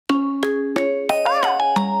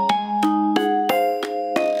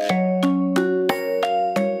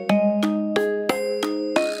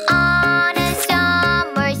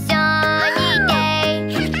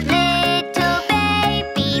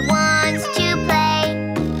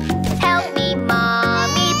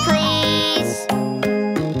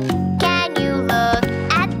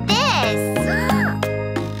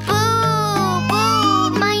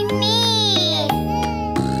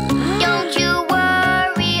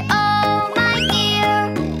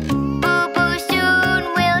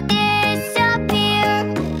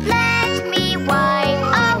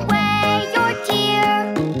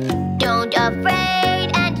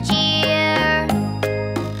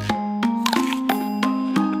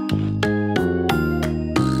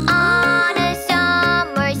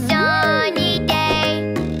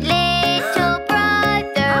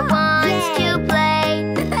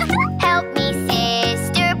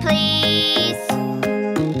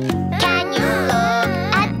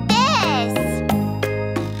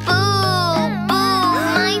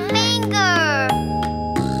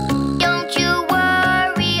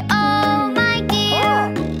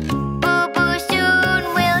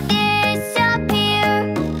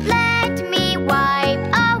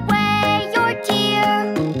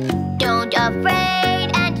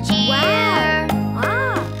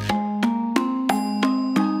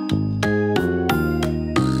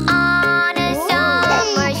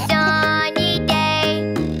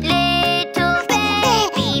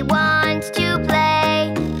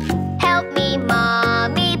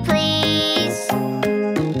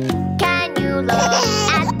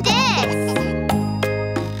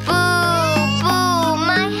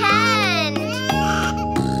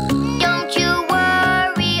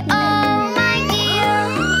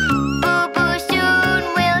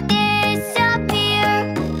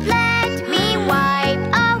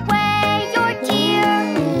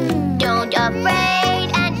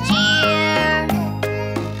afraid and cheer.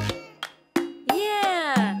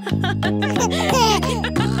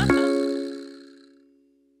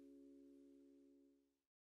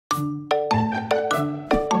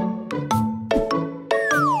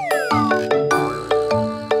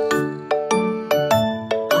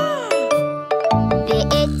 The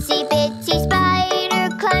itsy bitsy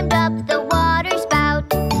spider climbed up the water spout.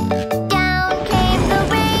 Down came the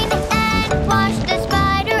rain and washed the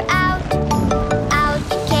spider out.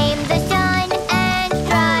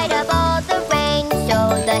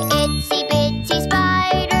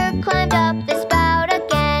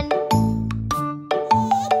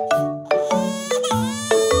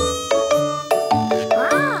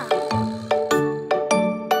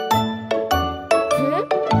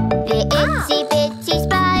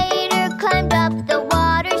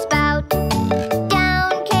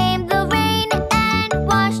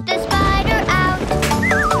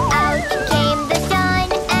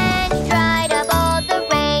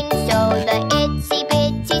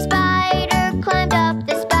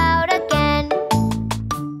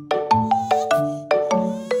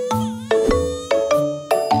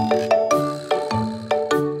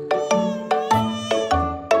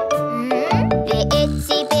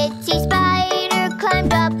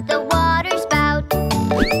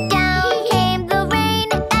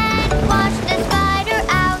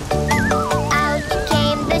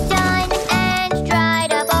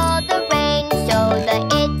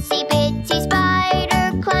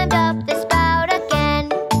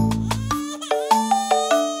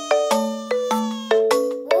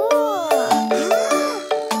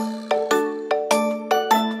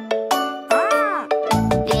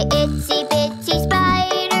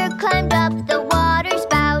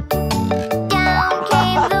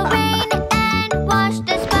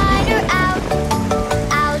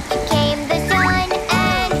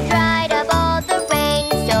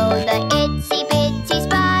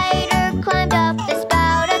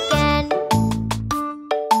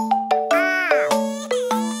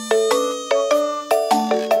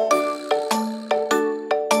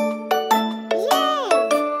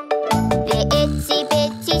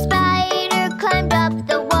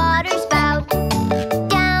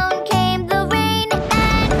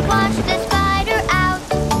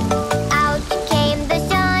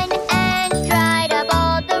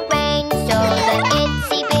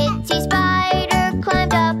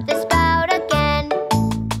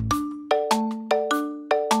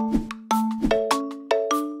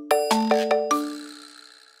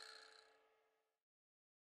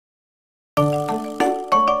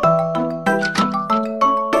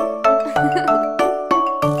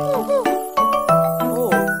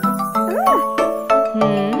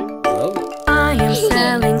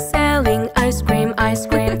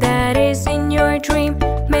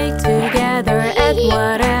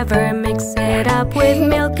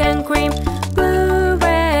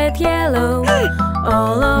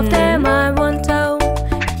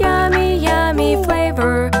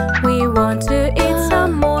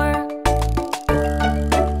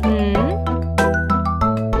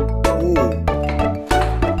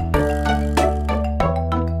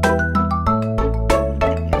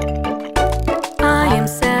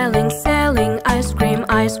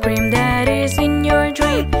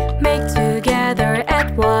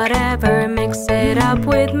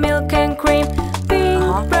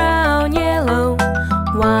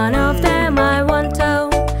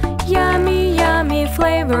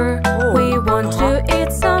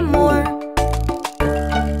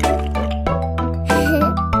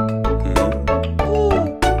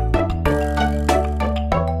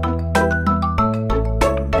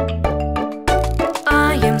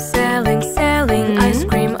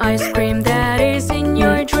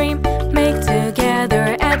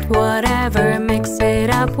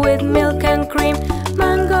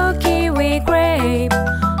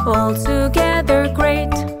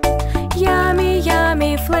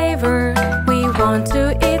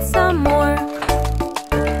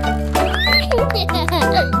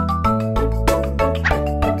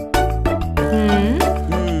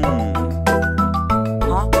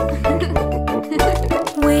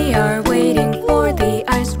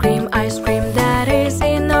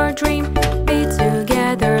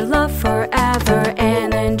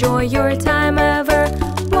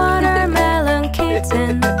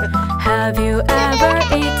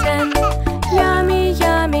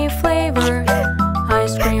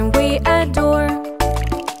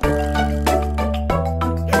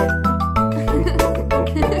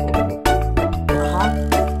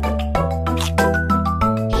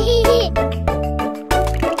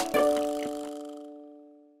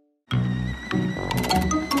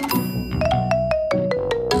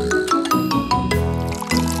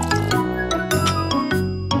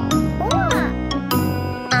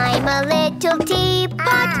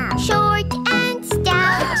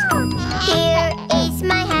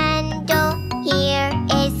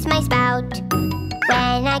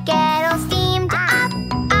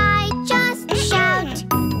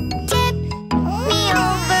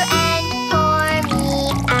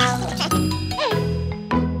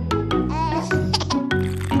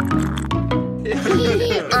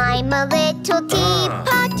 I'm a little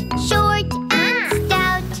teapot, short and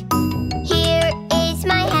stout. Here is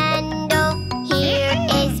my handle, here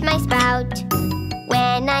is my spout.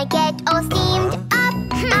 When I get all steamed up,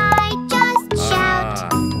 I just shout.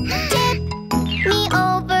 Tip me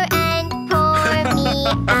over and pour me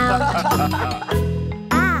out.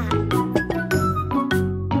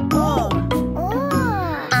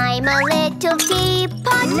 I'm a little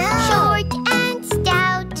teapot, short and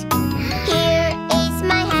stout. Here is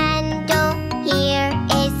my handle, here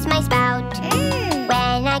is my spout.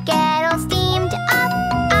 When I get all steamed up,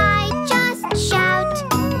 I just shout.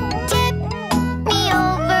 Tip me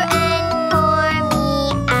over and pour me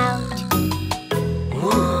out.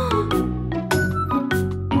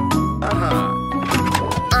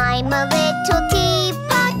 I'm a little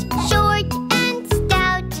teapot, short and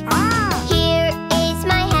stout. Here is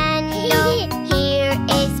my handle, here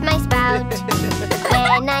is my spout.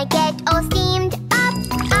 When I get all steamed up,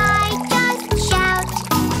 I just shout.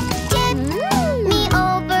 Tip me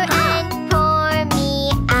over and pour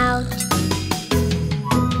me out.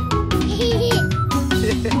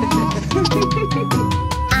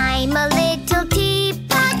 I'm a little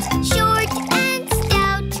teapot, short and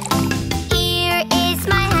stout. Here is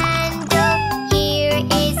my handle, here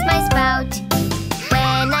is my spout.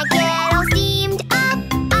 When I get all steamed up,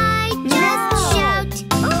 I just shout.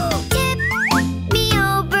 Tip me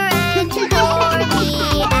over and pour me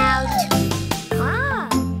out.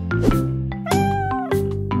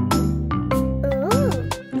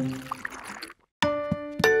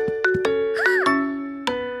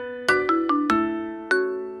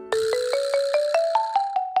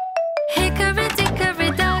 Hickory dickory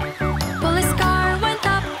dock, police car went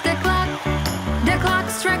up the clock. The clock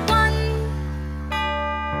struck one.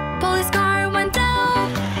 Police car went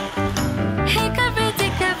down. Hickory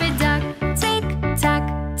dickory dock, tick tock,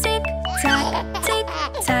 tick tock, tick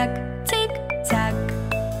tock, tick tock.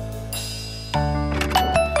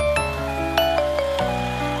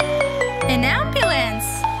 An ambulance.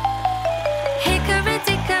 Hickory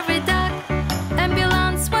dickory dock,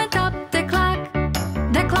 ambulance went up the clock.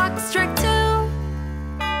 The clock struck two.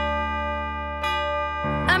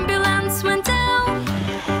 Ambulance went down.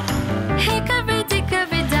 Hickory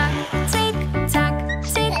dickory dock, tick tock,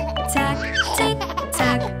 tick tock, tick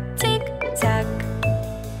tock, tick tock.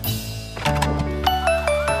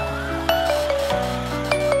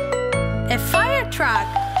 A fire truck.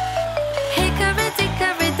 Hickory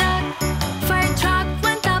dickory dock, fire truck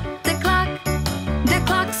went up the clock. The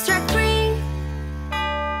clock struck three.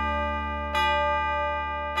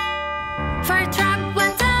 Fire truck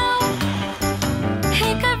went down.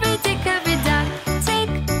 Hickory dickory dock, tick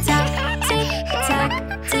tock, tick tock,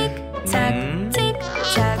 tick tock, tick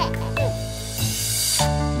tock.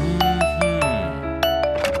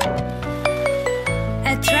 A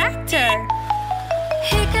tractor.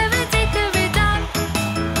 Hickory dickory dock,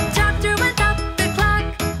 tractor went up the clock.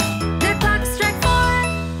 The clock struck four.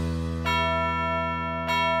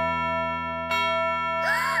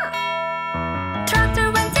 Tractor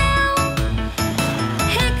went down.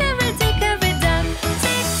 Hickory dickory dock,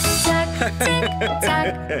 tick tock, tick tock,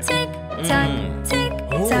 tick tock, tick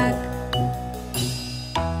tock.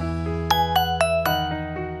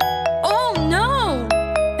 Oh no!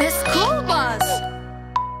 A school bus.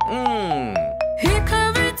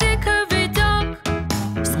 Hickory dickory dock,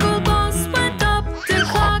 school bus went up the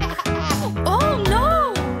clock. Oh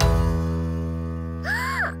no!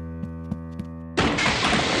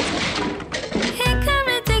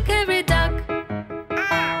 Hickory dickory dock.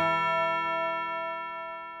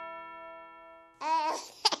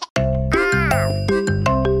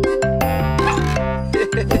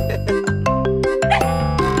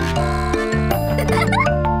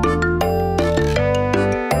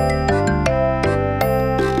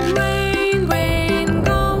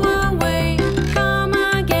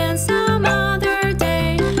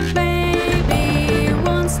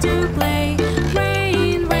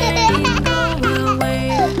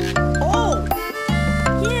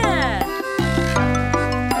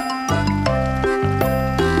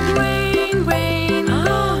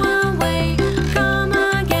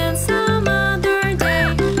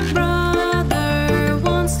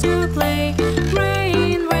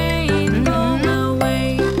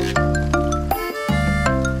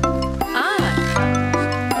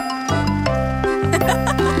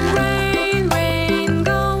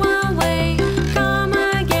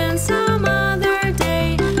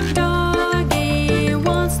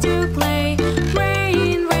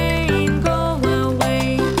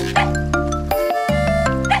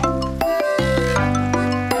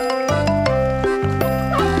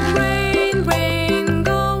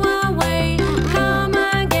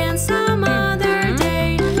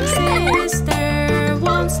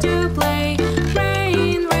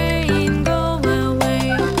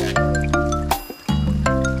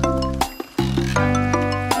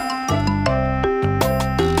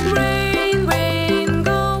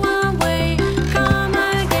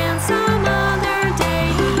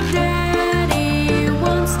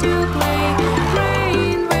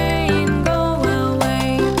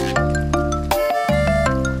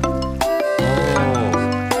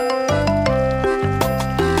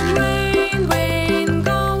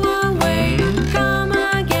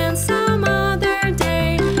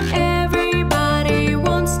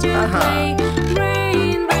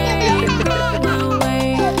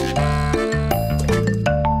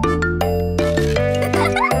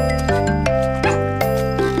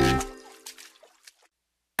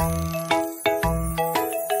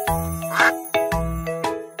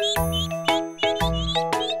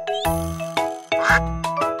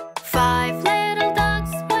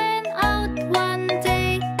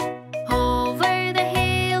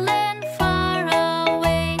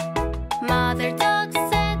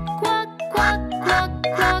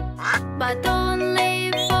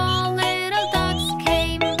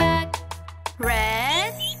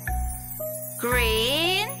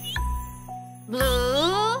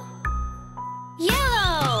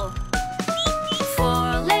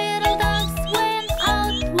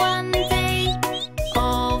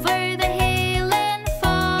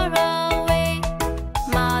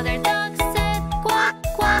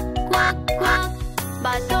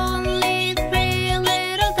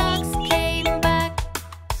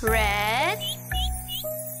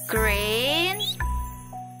 green,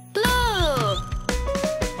 blue.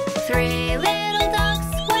 Three little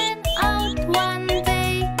ducks went out one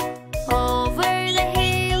day, over the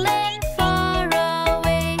hill and far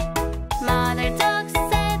away. Mother duck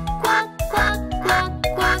said quack, quack, quack,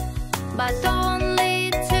 quack, but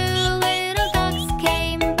only two little ducks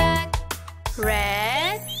came back.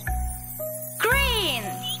 Red, green.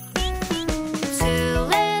 Two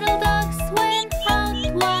little ducks went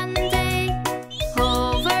out one day,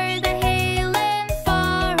 over the hill and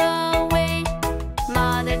far away.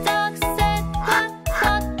 Mother duck said quack,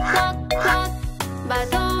 quack, quack, quack,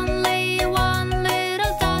 but only one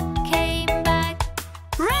little duck came back.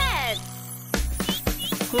 Red.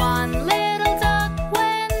 One little duck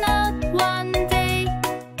went out one day,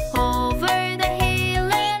 over the hill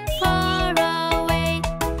and far away.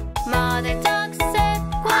 Mother duck said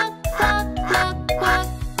quack, quack, quack, quack,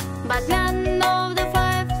 but none of the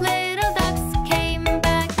five little ducks came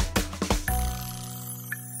back.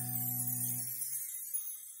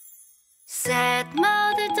 Said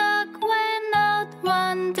Mother duck went out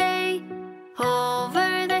one day,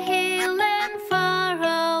 over the hill and far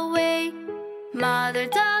away. Mother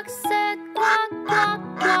duck said quack, quack,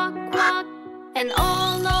 quack, quack, and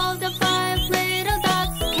all of the five little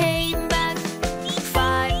ducks came back.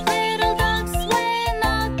 Five little ducks went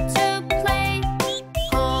out to play,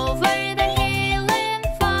 over the hill and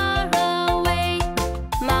far away.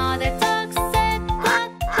 Mother duck said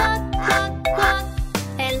quack, quack, quack, quack,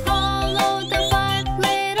 and all of the five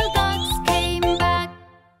little ducks came back.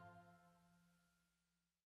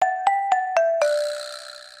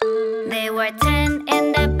 They were 10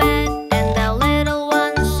 in the bed, and the little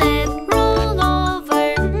one said, roll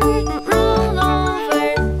over,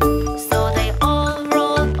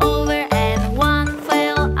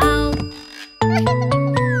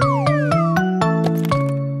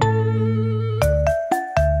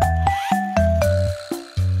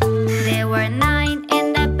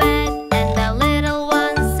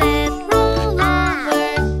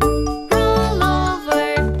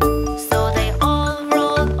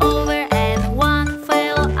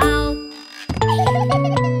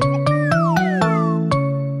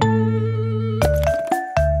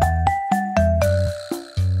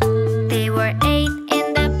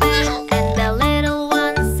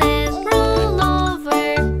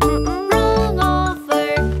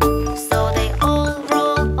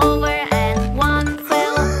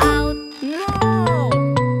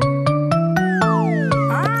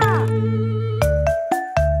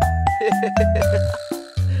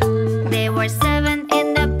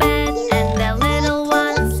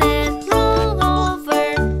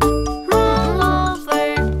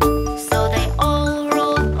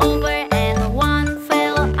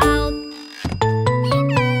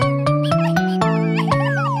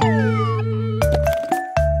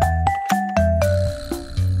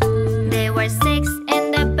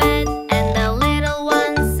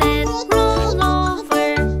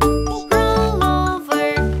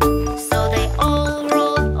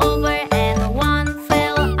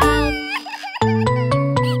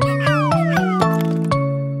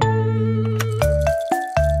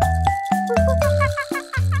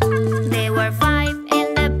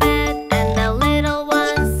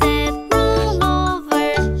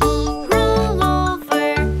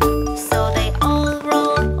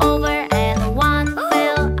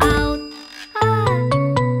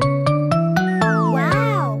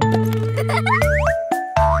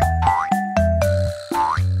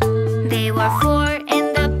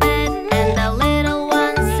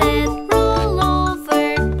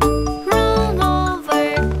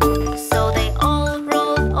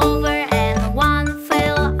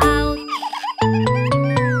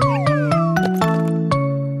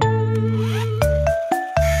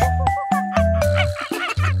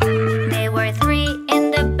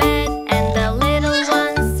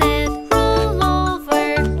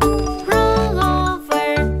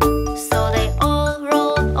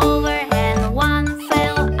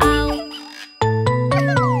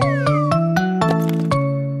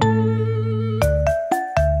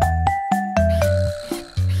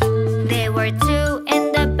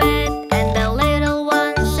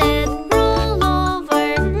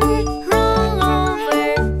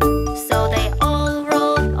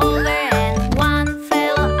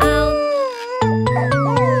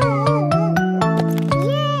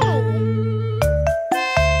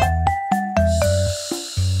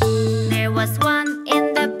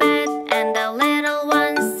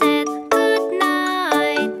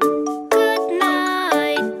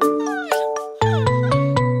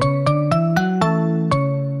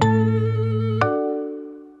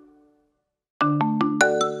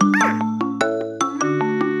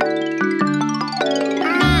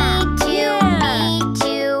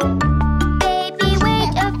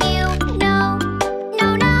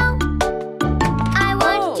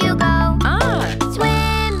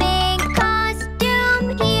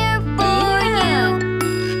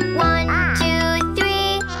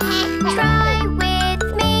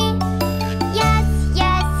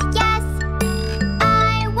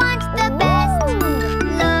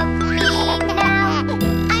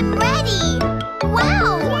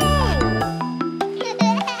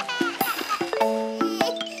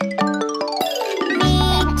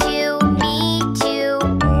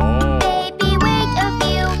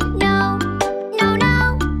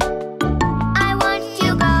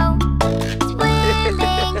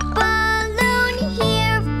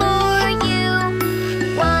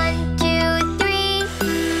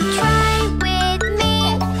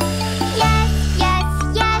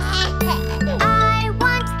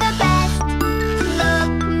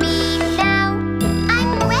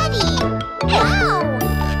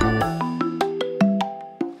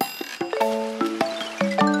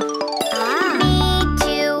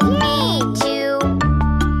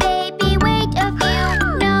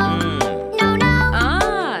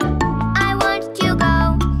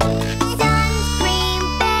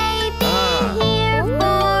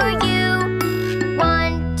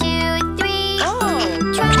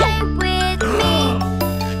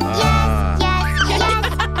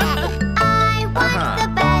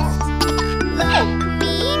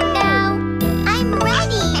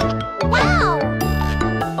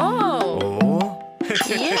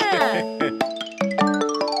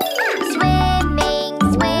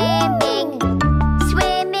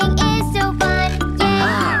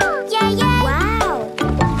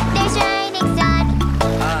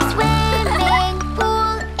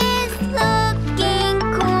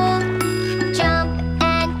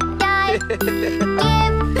 Give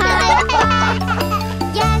high five.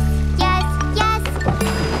 Yes, yes, yes.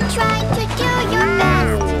 Try to do your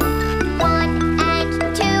best. 1 and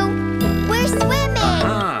 2. We're swimming.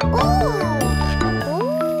 Ooh.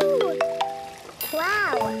 Ooh.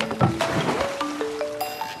 Wow.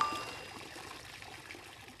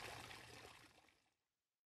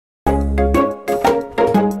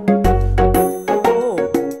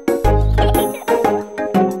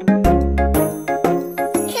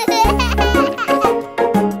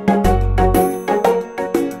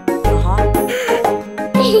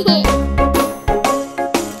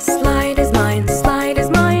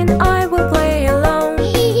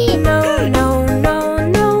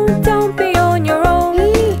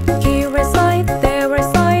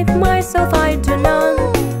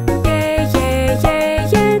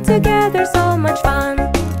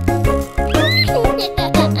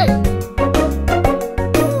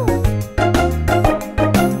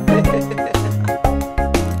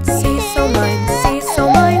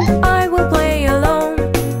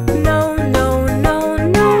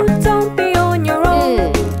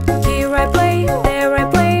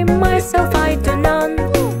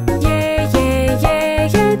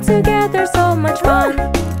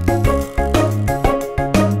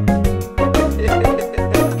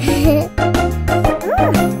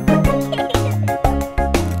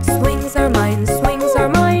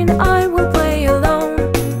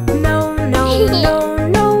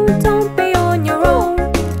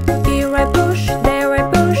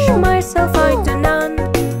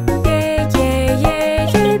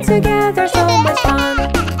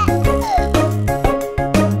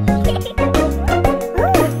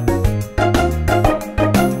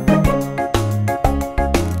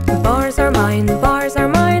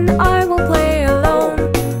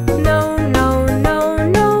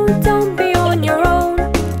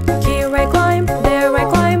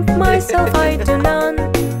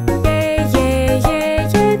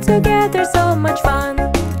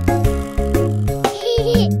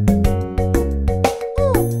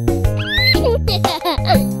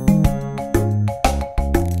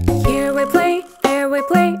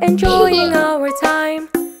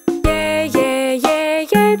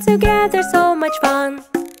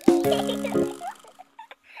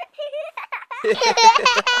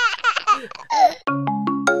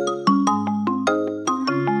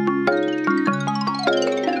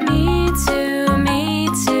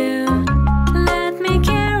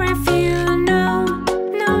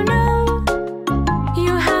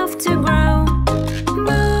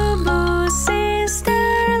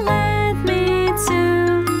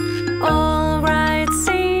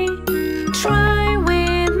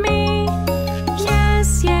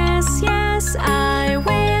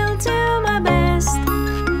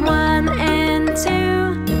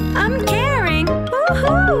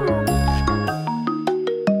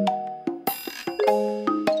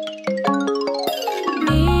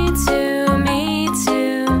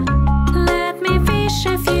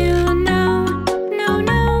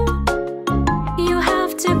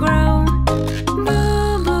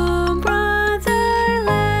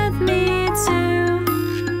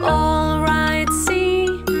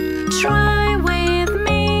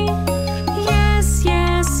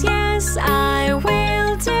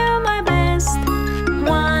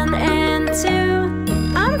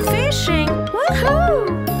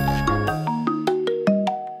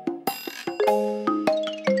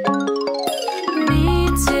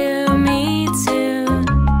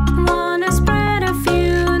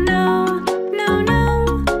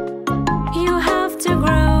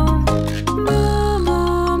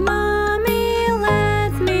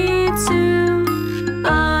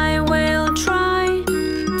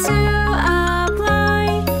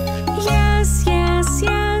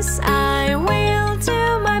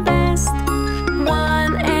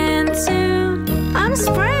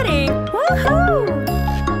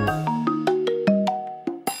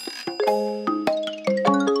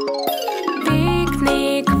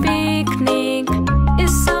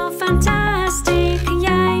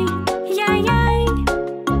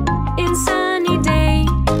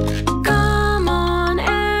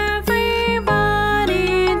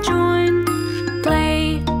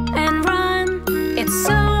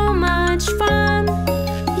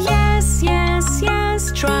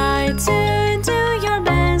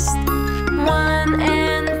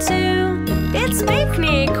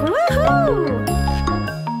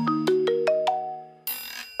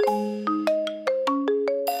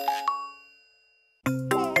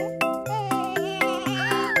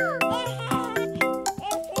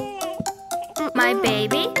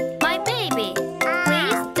 My baby,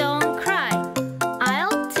 please don't cry.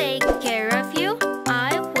 I'll take care of you,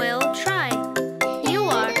 I will try.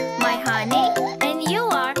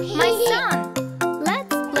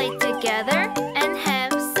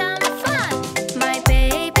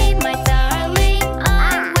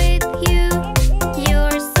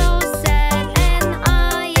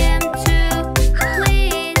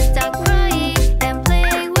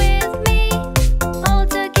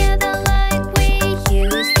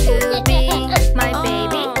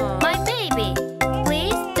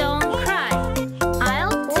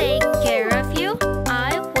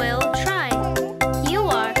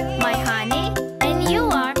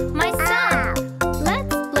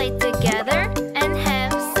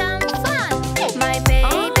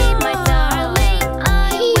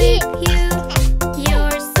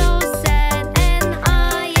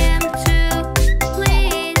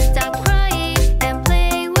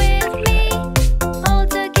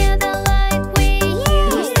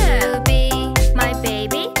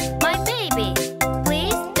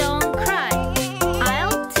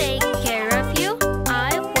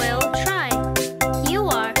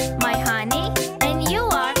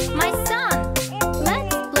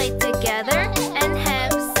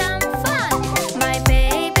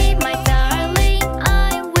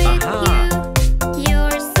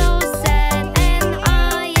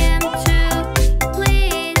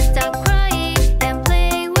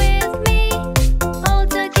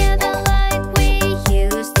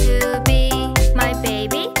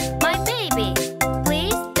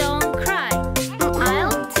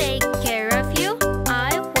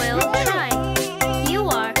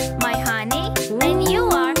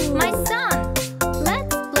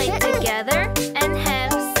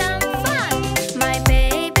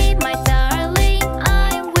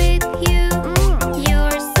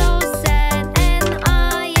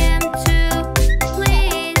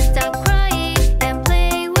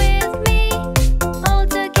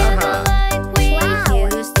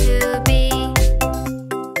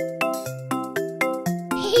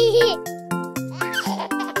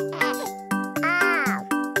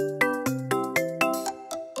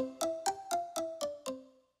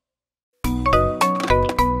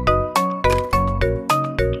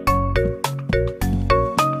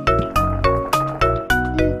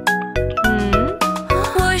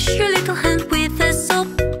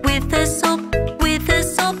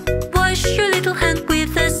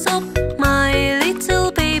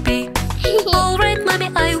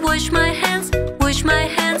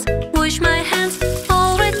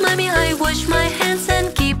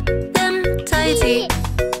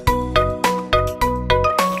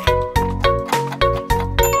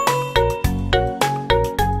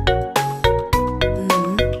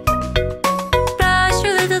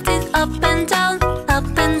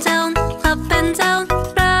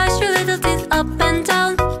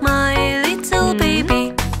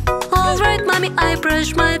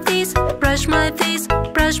 teeth, brush my teeth,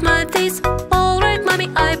 brush my teeth. Alright, mommy,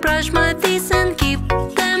 I brush my teeth and keep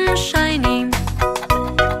them shiny.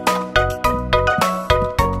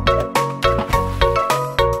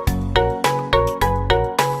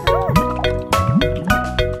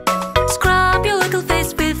 Scrub your little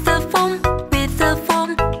face with the foam, with the foam,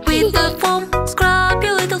 with the foam. Scrub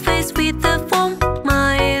your little face with the foam,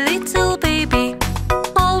 my little baby.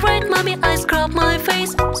 Alright, mommy, I scrub my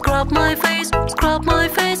face, scrub my face, scrub my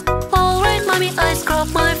face. Alright, mommy, I scrub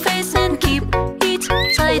my face and keep it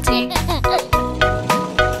tidy.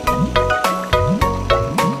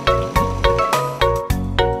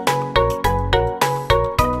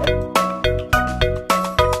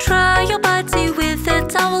 Dry your body with a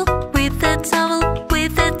towel, with a towel,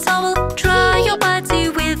 with a towel. Dry your body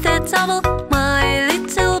with a towel, my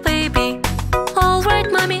little baby.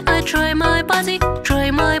 Alright, mommy, I dry my body,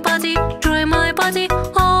 dry my body, dry my body.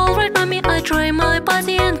 Alright, mommy, I dry my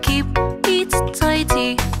body and keep it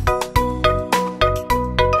tidy.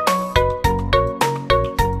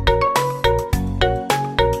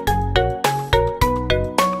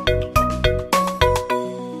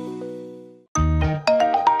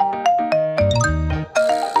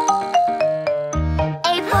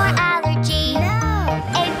 A for allergy.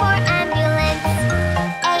 A for ambulance.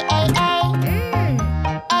 A.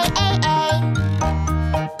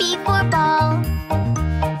 B for ball.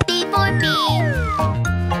 B for bee.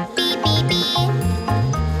 B.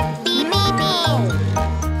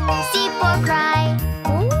 C for cry.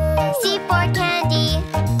 C for candy.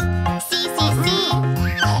 C.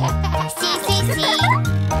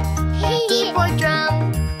 D for drum.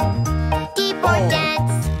 D for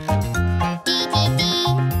dance. D.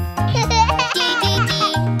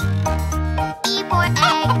 E for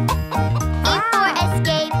egg. E for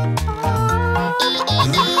escape.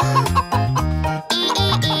 E.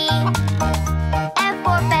 F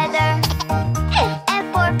for feather. F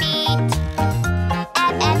for feet.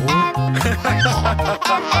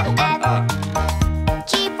 F.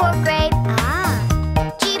 G for grape.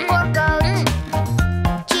 G for goat.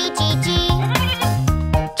 G.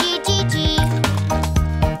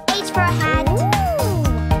 H for hat.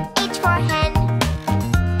 H for hen.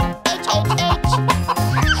 H.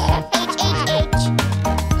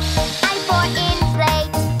 I for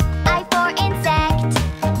inflate. I for insect.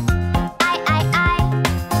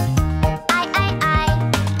 I.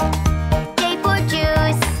 J for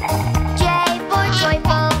juice. J for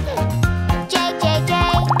joyful. J.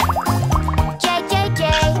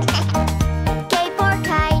 K for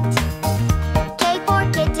kite. K for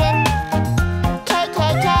kitten. K.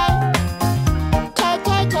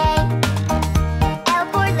 L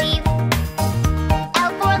for leaf. L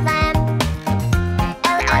for lamb.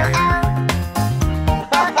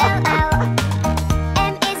 L.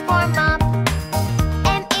 M is for mop.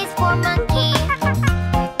 M is for monkey.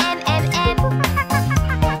 M.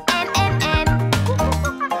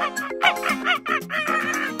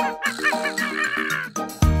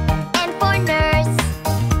 N for nurse.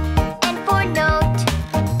 N for note.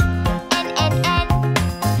 N.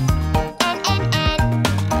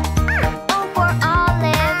 O for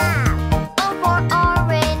olive. O for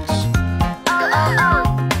orange.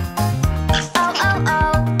 O.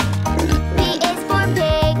 P is for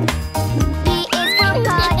pig. P is for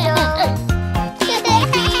puddle. P.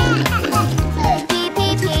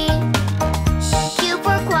 Q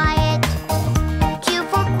for quiet. Q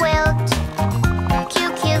for quilt.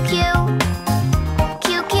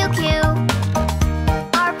 Q.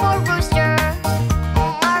 R for rooster.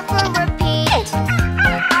 R for repeat.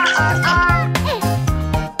 R.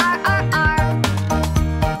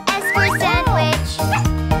 S for sandwich.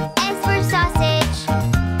 S for sausage.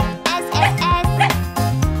 S.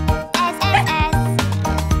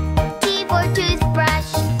 T for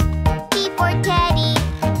toothbrush. T for teddy.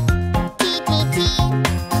 T.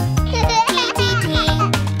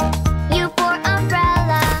 U for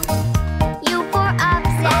umbrella. U for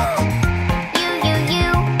upset. U.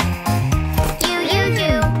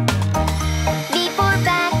 V for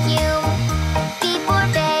vacuum. V for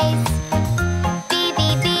vase. B.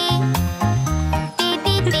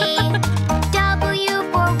 W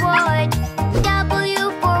for wood. W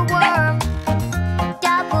for worm.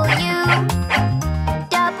 W.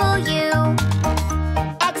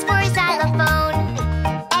 X for xylophone.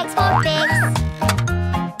 X for fix.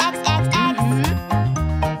 X.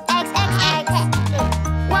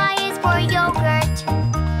 Y is for yogurt.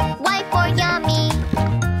 Y for yummy.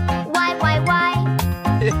 Y.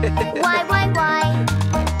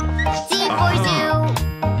 Z for zoo.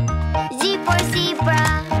 Z for zebra.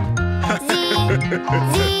 Z.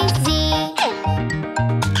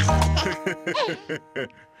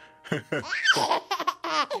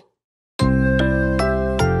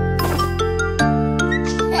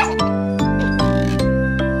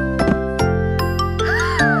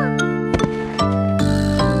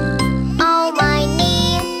 Oh my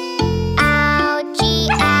knee, ouchie,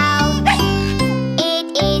 ouch. It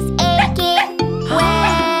is aching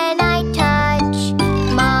when I touch.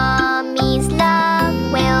 Mommy's love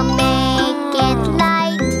will make it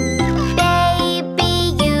light. Baby,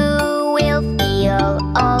 you will feel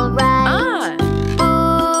alright.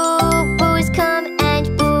 Boo-boos come and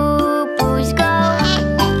boo-boos go.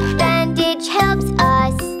 Bandage helps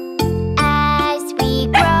us as we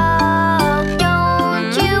grow.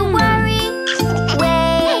 Don't you worry,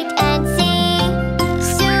 wait and see.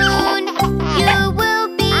 Soon you will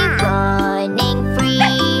be running free.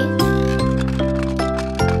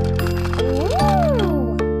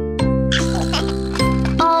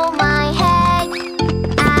 Oh my head,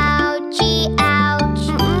 ouchie, ouch.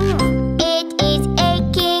 It is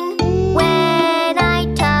aching when I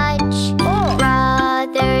touch.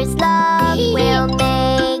 Brother's love will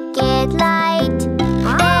make it light.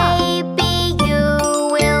 Baby, you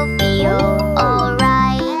will feel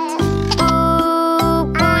alright.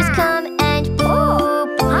 Boo-boos come and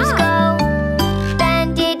boo-boos go.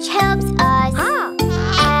 Bandage helps us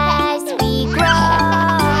as we grow.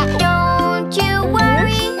 Don't you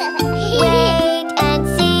worry, wait and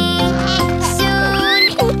see. Soon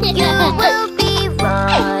you will be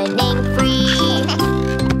running free.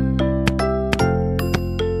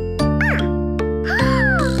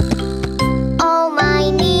 Oh my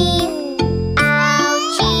knee,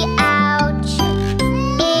 ouchie, ouch.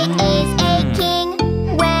 It is aching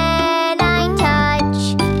when I touch.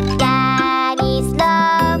 Daddy's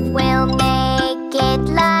love will make it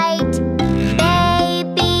light.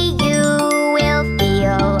 Baby, you will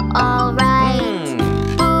feel alright.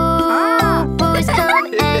 Boo-boos come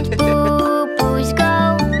and boo-boos go.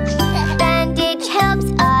 Bandage helps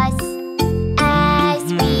us as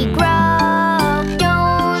we grow.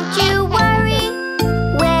 Don't you worry,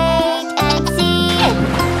 wait and see.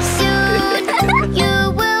 Soon you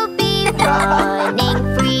will be running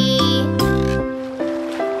free.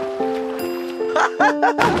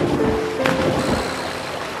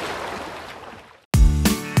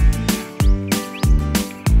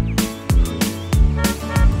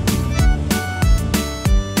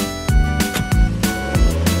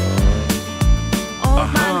 Old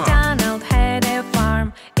MacDonald had a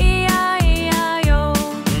farm, E-I-E-I-O.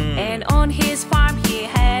 And on his farm he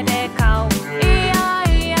had a cow,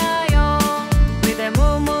 E-I-E-I-O. With a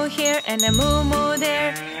moo-moo here and a moo-moo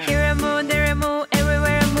there. Here a moo, there a moo,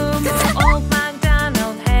 everywhere a moo-moo. Old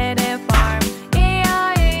MacDonald had a farm,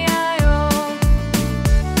 E-I-E-I-O.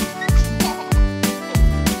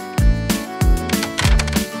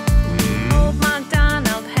 Old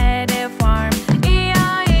MacDonald had a farm,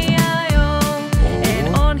 E-I-E-I-O.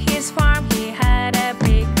 And on his farm he had a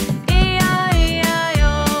pig,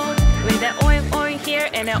 E-I-E-I-O. With a oink oink here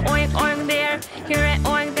and a oink oink there. Here a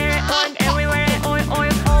oink, there a oink, everywhere a oink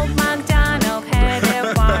oink. Old MacDonald had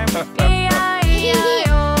a farm,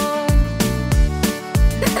 E-I-E-I-O.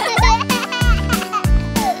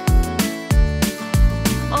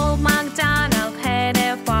 Old MacDonald had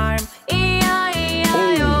a farm,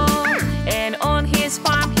 E-I-E-I-O. And on his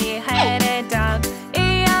farm he had a dog,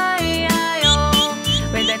 E-I-E-I-O.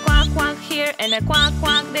 With a quack quack here and a quack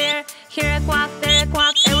quack there. Here a quack, there a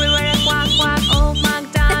quack, everywhere a quack quack. Old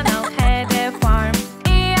MacDonald had a farm,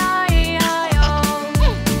 E-I-E-I-O.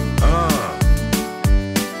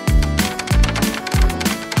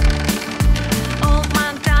 Old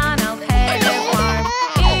MacDonald had a farm,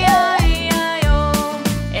 E-I-E-I-O.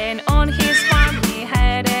 And on his farm he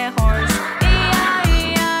had a horse,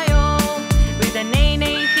 E-I-E-I-O. With a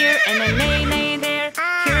neigh-neigh here and a neigh-neigh there.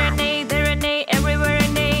 Here a neigh, there a neigh, everywhere a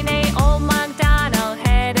neigh-neigh. Old MacDonald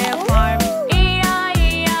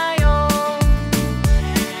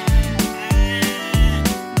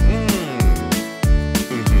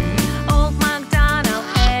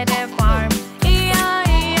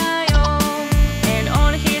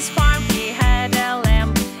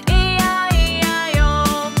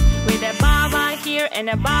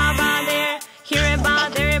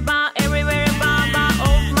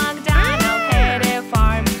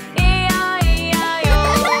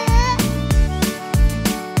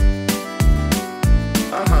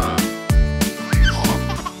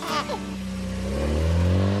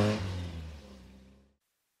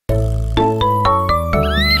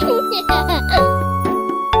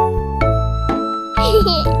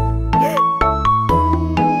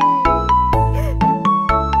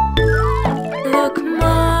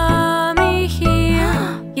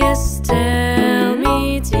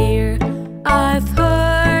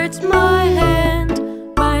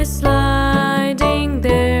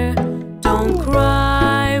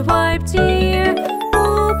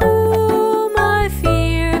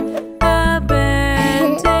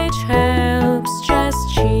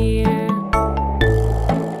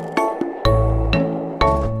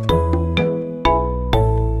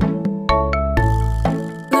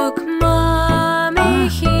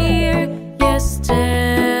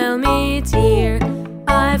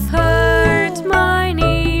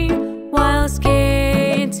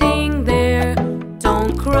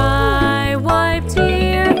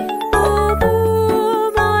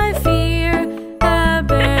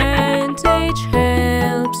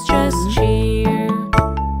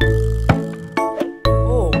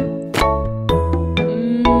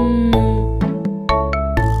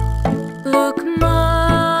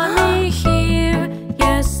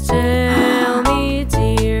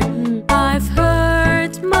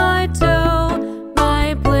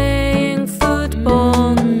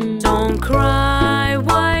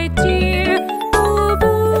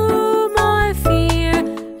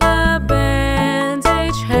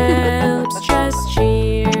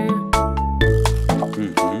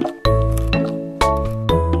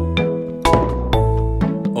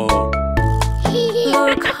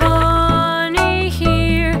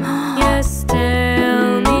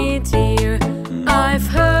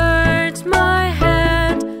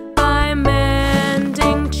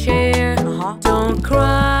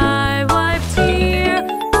Cry, wipe tear,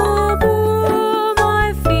 boo boo,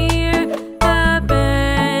 my fear. A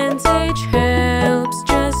bandage helps,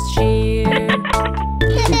 just cheer.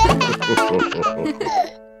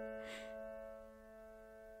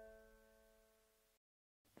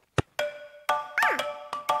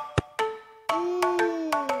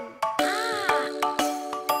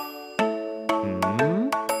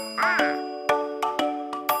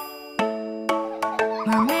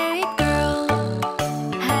 Mermaid girl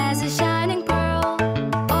has a shining pearl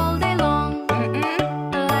all day long.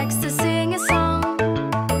 Likes to sing a song.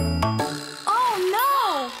 Oh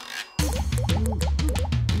no!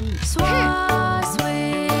 Swan,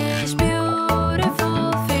 swish,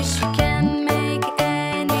 beautiful fish. You can make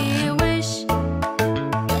any wish.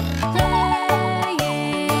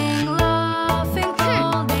 Playing, laughing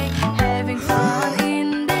all day, having fun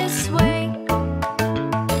in this way.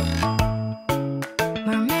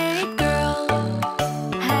 Mermaid girl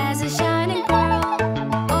has a shining pearl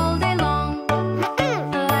all day long.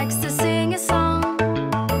 Likes to sing a song.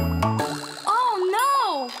 Oh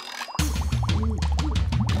no!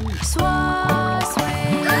 Swan,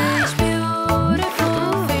 swish,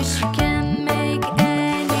 beautiful fish. You can make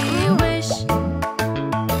any wish.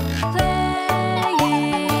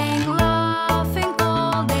 Playing, laughing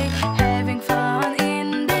all day, having fun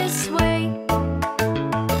in this way.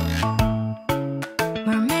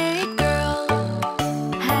 Mermaid girl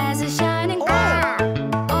has a shining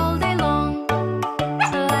pearl all day long.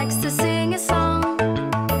 Likes to sing a song.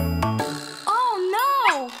 Oh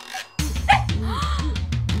no!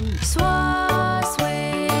 Swan,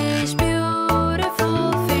 swish,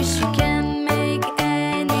 beautiful fish. You can make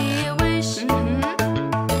any wish.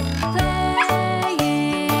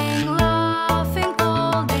 Playing, laughing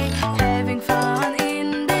all day, having fun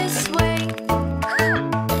in this way.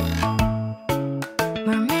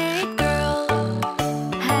 Mermaid girl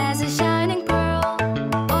has a shining pearl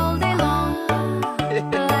all day long.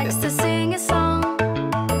 Likes to sing a song.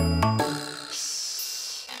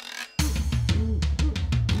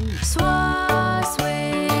 Swan,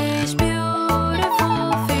 swish,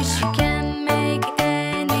 beautiful fish. You can make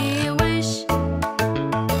any wish.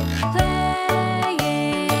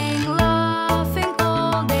 Playing, laughing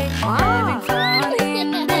all day, having fun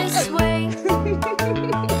in this way.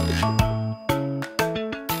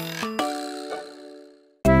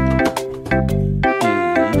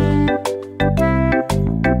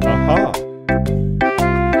 Aha!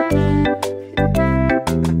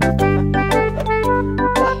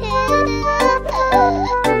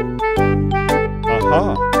 Aha!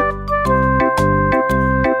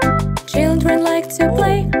 Children like to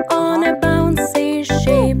play on a bouncy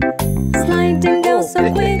ship, sliding down so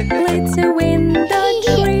quickly to win the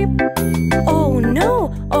trip. Oh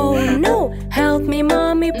no, help me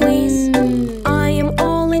mommy please. I am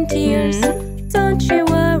all in tears. Don't you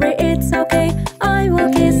worry, it's okay. I will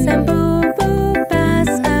kiss and boo boo pass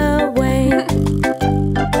away.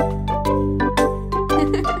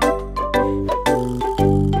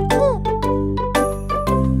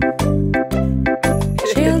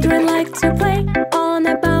 Children like to play on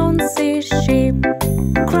a bouncy ship,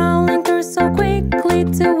 crawling through so quickly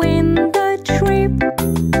to win the trip.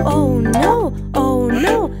 Oh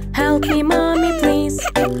no, help me mommy please.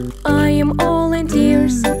 I am all in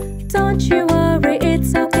tears. Don't you worry,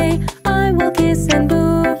 it's okay. I will kiss and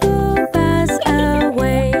boo boo pass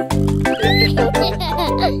away.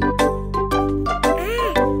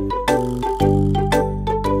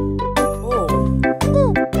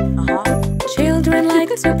 Children like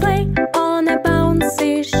to play on a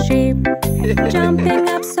bouncy ship, jumping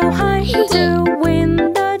up so high to win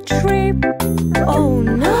the trip. Oh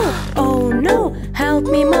no, help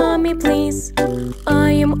me mommy please.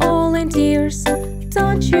 I am all in tears.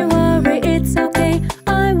 Don't you worry, it's okay.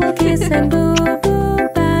 I will kiss and boo boo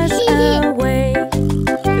pass away.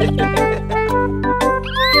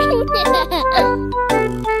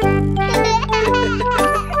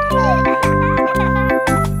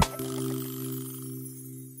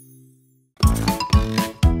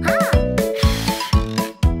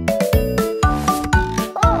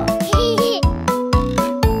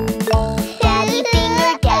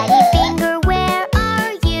 Daddy finger, where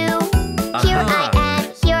are you?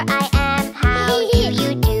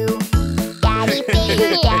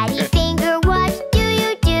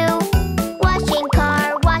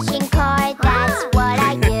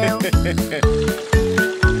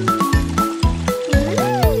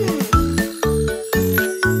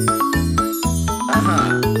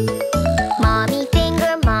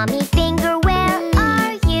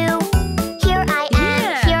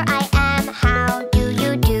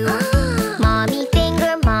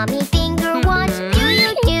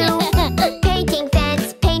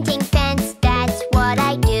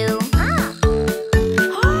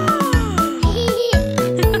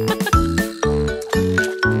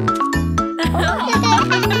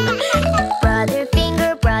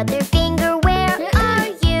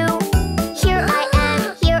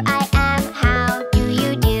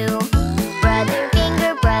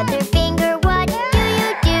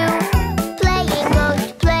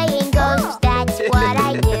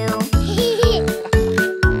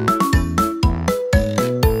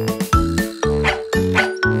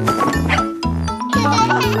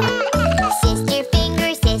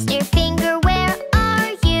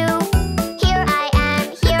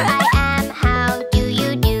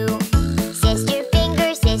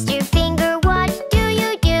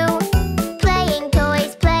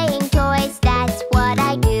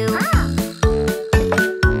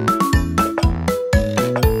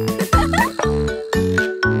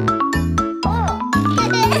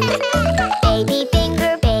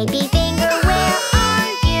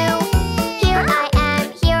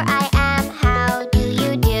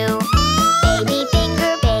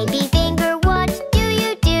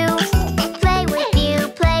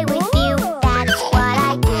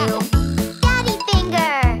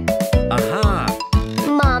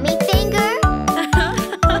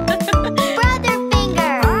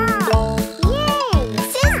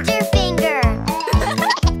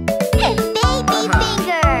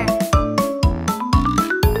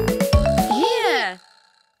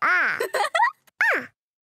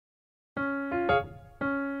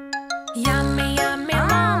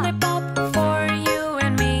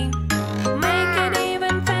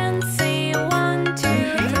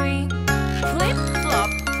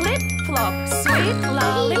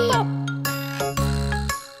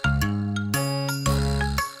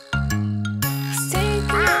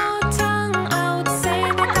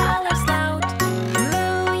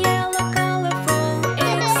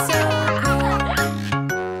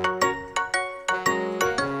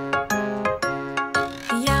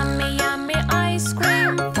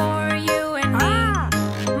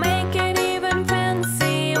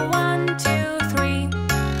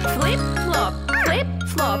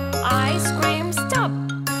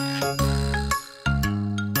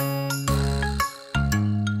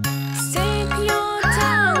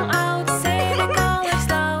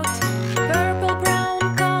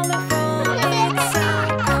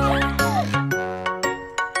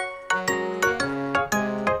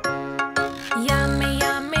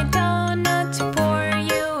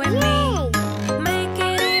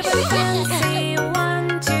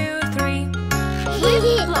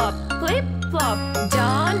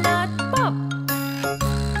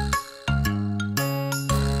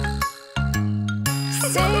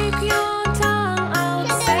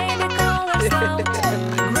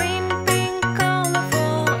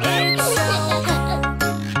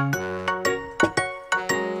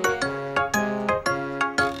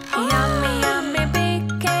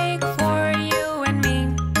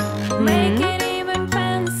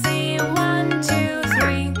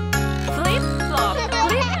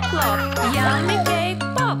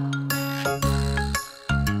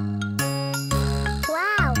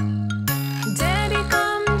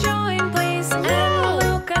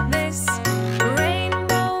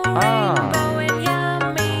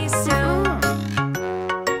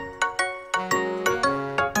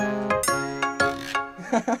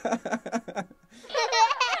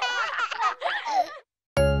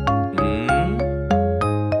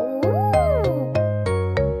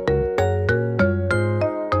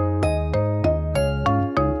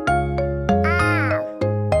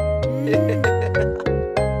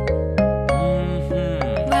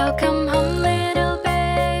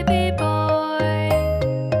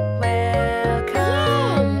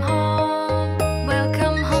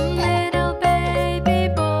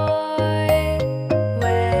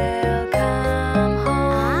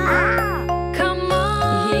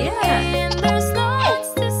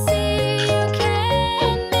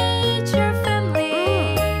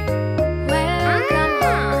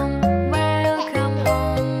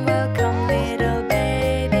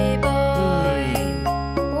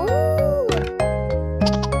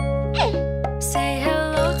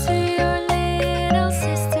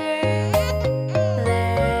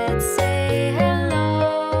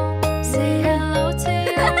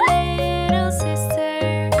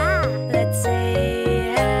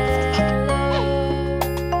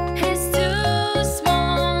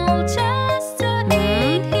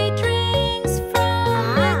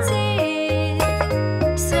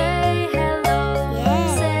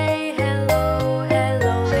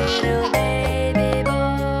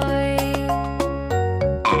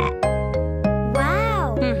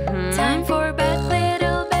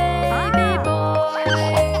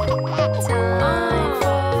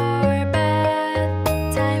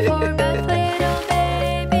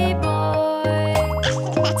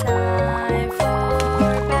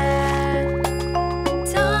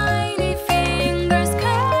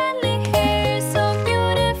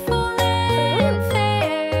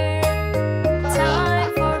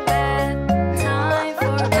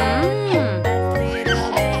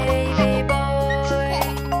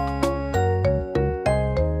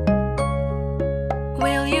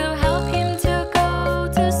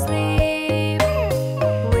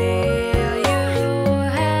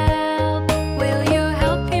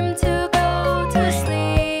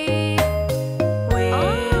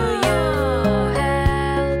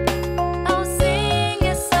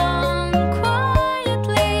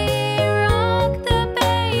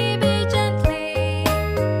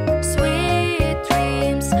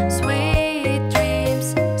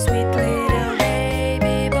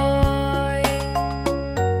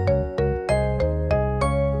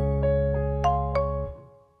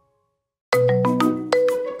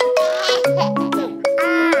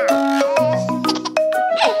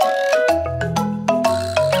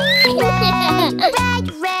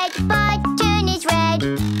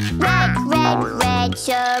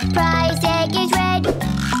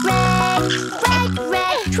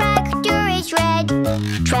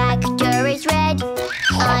 Tractor is red.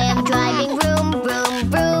 I am driving vroom, vroom,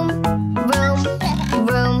 vroom. Vroom,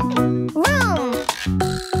 vroom, vroom.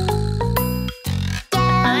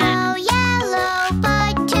 Yellow, yellow,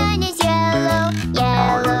 button is yellow.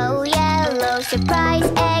 Yellow, yellow, surprise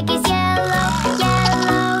egg is yellow.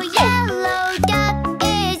 Yellow, yellow, duck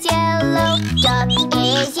is yellow. Duck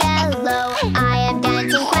is yellow. I am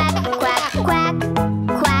dancing quack, quack, quack.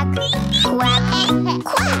 Quack, quack,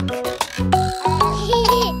 quack.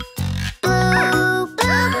 Blue,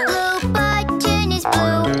 blue, blue, button is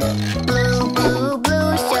blue. Blue, blue,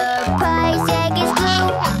 blue, surprise egg is blue.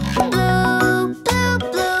 Blue, blue,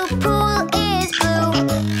 blue, pool is blue.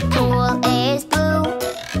 Pool is blue.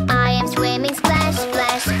 I am swimming splash,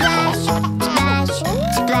 splash, splash. Splash,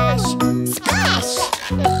 splash, splash.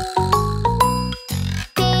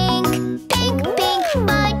 Pink, pink, pink,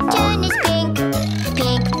 button is pink.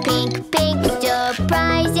 Pink, pink, pink,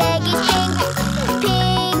 surprise egg is pink.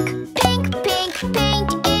 Pink, pink, pink,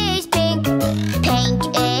 paint is pink. Paint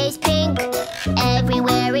is pink.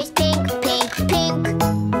 Everywhere is pink, pink, pink.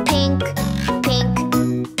 Pink, pink,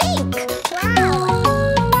 pink. Wow!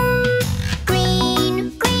 Green,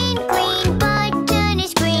 green, green, button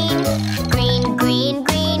is green. Green, green,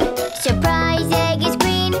 green, surprise egg is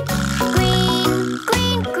green. Green,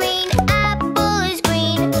 green, green, apple is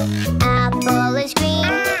green. Apple is green.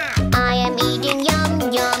 I am eating yum,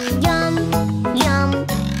 yum, yum. Yum,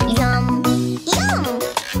 yum, yum.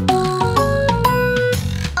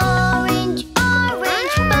 Orange,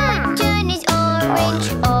 orange, button is orange.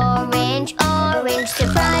 Orange, orange,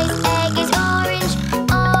 surprise egg is orange.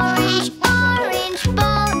 Orange, orange,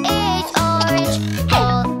 ball is orange.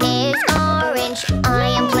 Ball is orange. I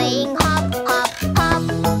am playing hop, hop, hop.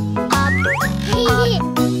 Hop, hop,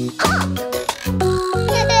 hop.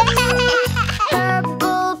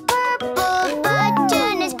 Purple, purple,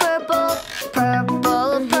 button is purple.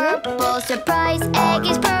 Purple, purple, surprise egg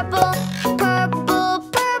is purple. Purple,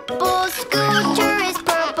 purple, scooter is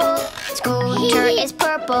purple. Scooter is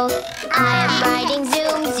purple. I am riding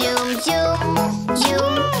zoom, zoom, zoom.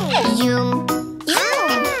 Zoom, zoom, zoom.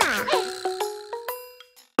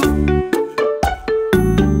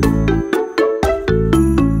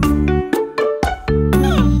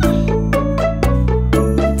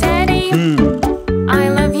 Daddy, I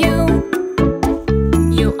love you.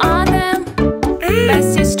 You are the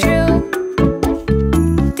best, is true.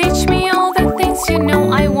 Teach me all the things you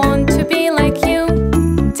know. I want to be like you.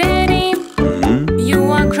 Daddy,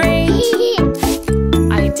 you are great.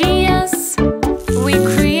 Ideas we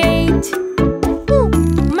create.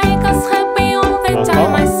 Make us happy all the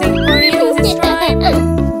time. I sing for you this rhyme.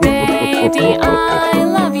 Daddy, I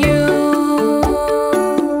love you.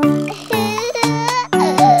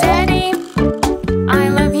 Daddy, I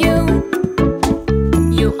love you.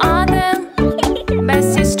 You are the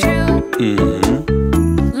best, is true.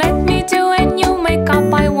 Let me do a new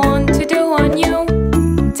makeup I want to do on you.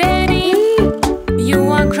 Daddy, you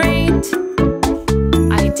are great.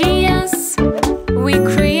 Ideas we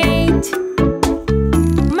create.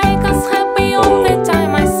 Make us happy all the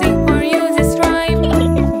time. I sing for you this rhyme.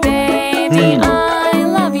 Daddy, I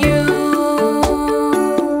love you.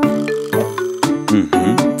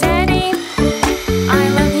 Daddy, I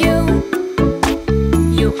love you.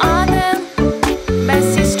 You are the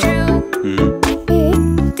best, is true.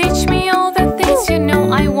 Teach me all the things you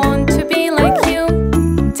know. I want to be like you.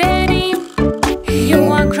 Daddy, you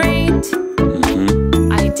are great.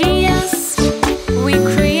 Ideas we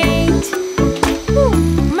create.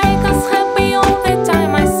 Make us happy all the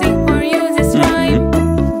time. I sing for you this rhyme.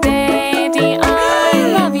 Daddy, I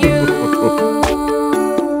love you.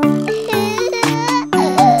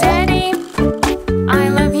 Daddy, I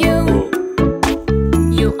love you.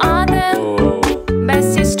 You are the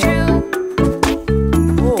best, is true.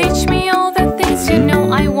 Teach me all the things you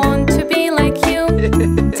know. I want to be like you.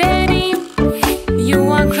 Daddy, you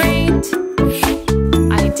are great.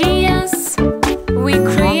 Ideas we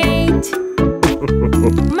create.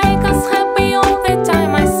 Make